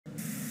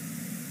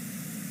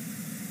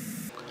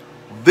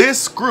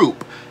this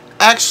group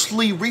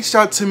actually reached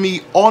out to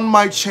me on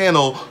my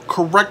channel,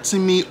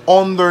 correcting me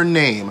on their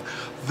name.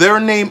 Their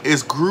name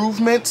is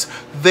grvmnt.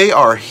 They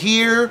are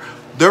here.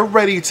 They're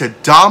ready to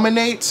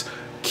dominate.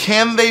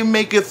 Can they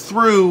make it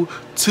through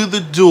to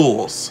the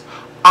duels?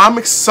 I'm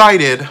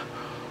excited.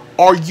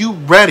 Are you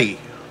ready?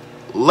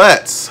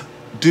 Let's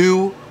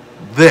do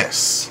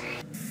this.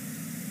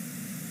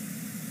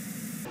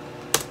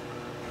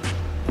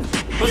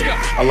 Let's go.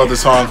 I love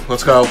this song.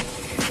 Let's go.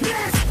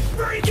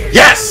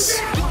 Yes!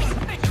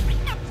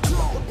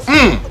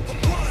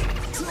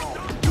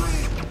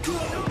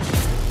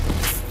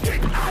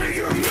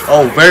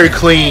 Oh, very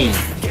clean.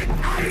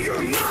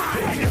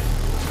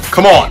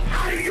 Come on.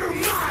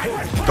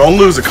 Don't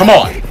lose it. Come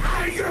on.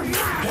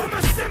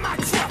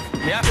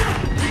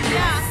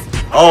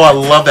 Oh, I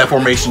love that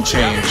formation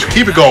change.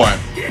 Keep it going.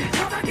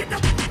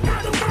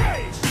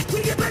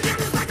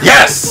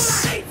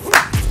 Yes!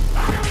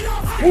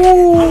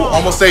 Woo!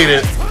 Almost ate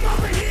it.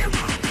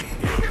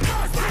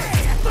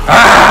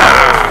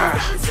 Ah!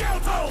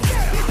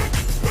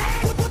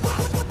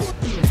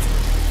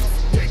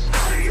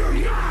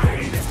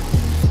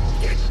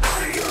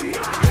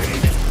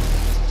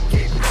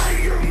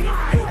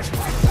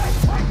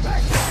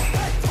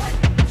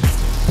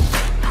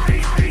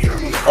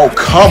 Oh,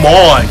 come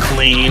on,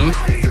 clean.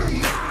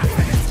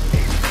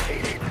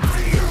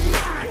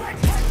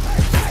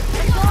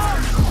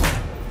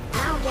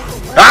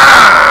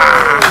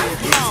 Ah!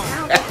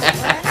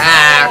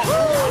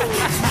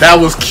 That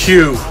was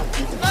cute.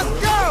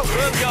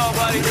 Let's go,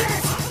 buddy.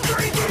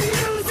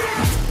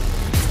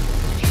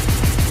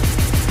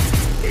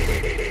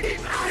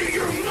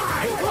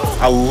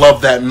 I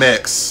love that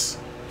mix.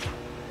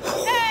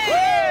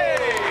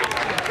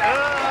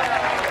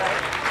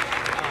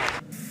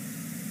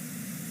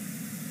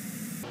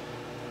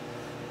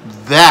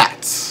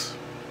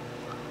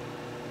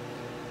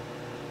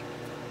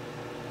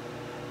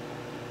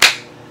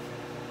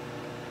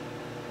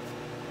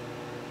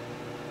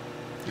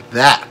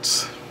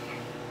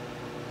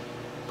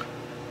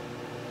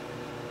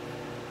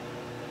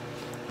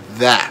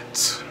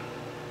 That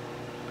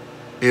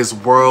is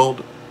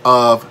World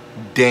of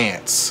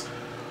Dance.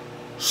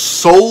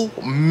 So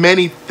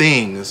many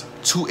things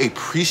to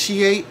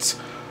appreciate.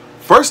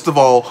 First of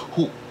all,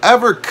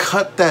 whoever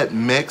cut that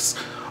mix,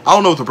 I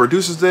don't know if the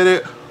producers did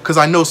it, because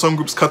I know some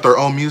groups cut their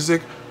own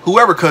music.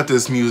 Whoever cut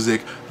this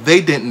music, they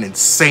did an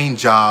insane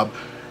job.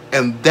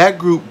 And that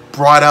group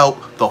brought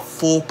out the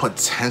full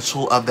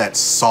potential of that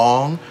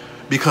song,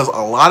 because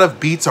a lot of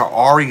beats are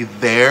already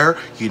there.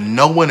 You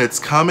know when it's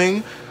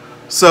coming.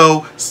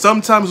 So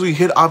sometimes when you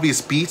hit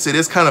obvious beats, it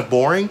is kind of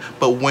boring.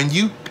 But when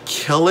you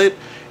kill it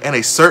in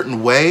a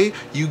certain way,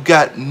 you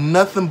got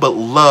nothing but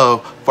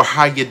love for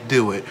how you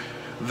do it.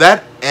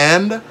 That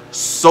end,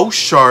 so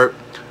sharp.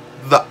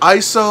 The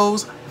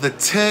ISOs, the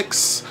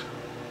ticks,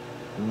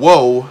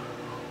 whoa.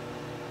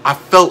 I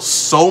felt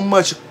so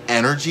much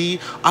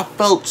energy. I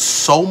felt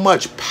so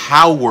much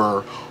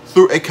power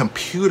through a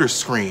computer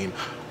screen.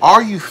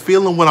 Are you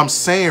feeling what I'm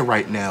saying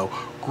right now?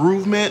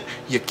 grvmnt,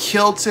 you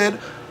killed it.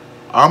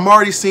 I'm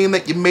already seeing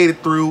that you made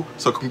it through,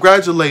 so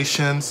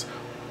congratulations.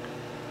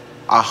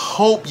 I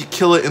hope you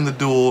kill it in the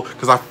duel,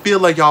 because I feel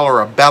like y'all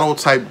are a battle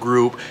type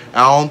group, and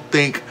I don't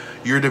think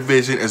your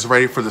division is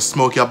ready for the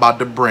smoke y'all about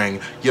to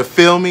bring. You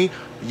feel me?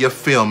 You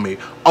feel me?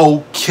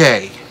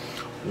 Okay.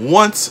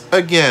 Once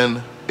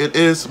again, it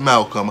is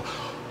Malcolm.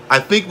 I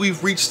think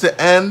we've reached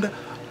the end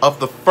of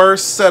the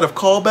first set of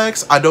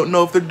callbacks. I don't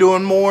know if they're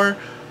doing more.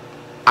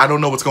 I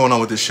don't know what's going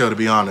on with this show, to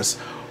be honest.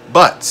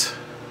 But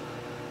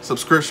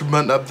subscription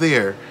button up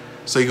there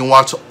so you can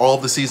watch all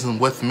the season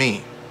with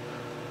me.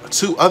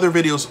 2 other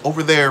videos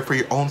over there for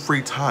your own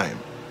free time.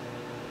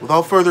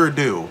 Without further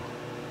ado,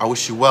 I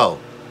wish you well.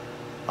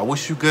 I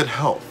wish you good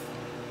health.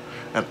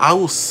 And I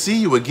will see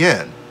you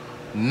again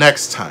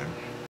next time.